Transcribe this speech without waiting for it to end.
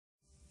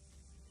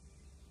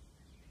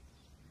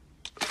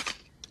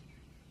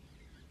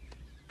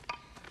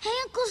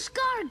Uncle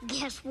Scar,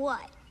 guess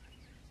what?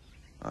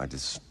 I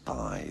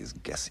despise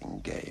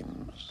guessing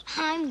games.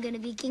 I'm gonna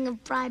be king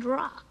of Pride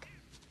Rock.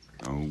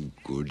 Oh,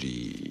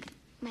 goody.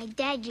 My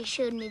dad just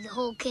showed me the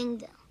whole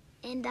kingdom,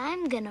 and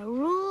I'm gonna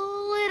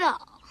rule it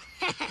all.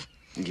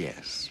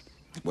 Yes.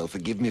 Well,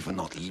 forgive me for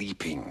not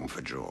leaping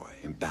for joy.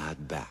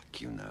 Bad back,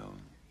 you know.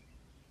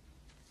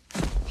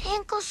 Hey,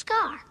 Uncle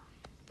Scar,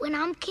 when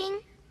I'm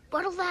king,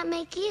 what'll that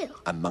make you?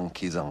 A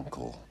monkey's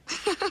uncle.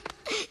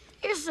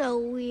 You're so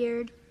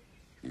weird.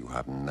 You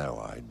have no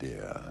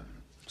idea.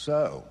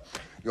 So,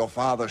 your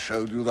father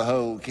showed you the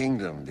whole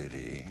kingdom, did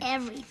he?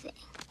 Everything.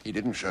 He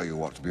didn't show you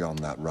what's beyond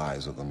that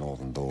rise of the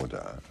northern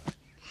border.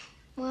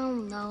 Well,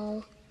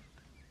 no.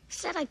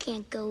 Said I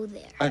can't go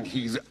there. And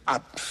he's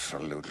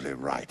absolutely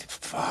right. It's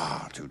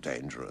far too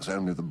dangerous.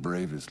 Only the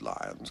bravest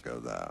lions go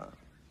there.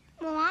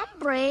 Well, I'm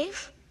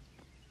brave.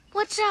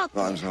 What's out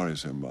there? I'm sorry,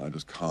 Simba. I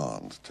just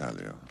can't tell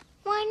you.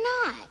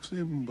 Why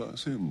not?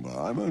 Simba,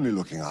 I'm only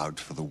looking out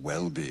for the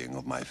well-being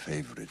of my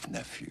favorite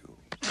nephew.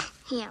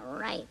 Yeah,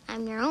 right.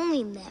 I'm your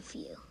only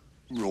nephew.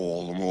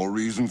 All the more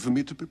reason for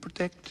me to be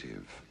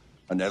protective.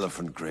 An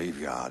elephant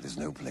graveyard is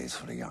no place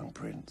for a young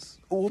prince.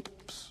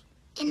 Oops.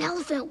 An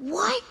elephant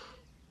what?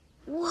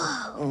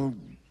 Whoa. Oh,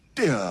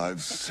 dear,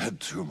 I've said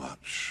too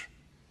much.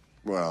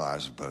 Well, I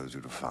suppose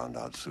you'd have found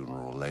out sooner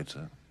or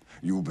later.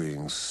 You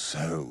being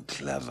so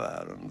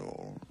clever and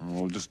all.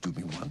 Well, just do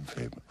me one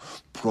favor.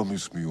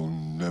 Promise me you'll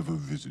never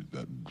visit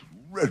that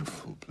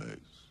dreadful place.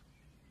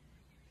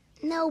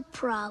 No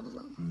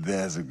problem.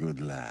 There's a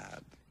good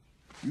lad.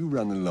 You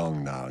run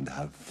along now and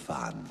have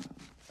fun.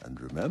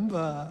 And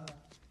remember,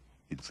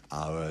 it's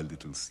our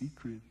little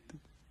secret.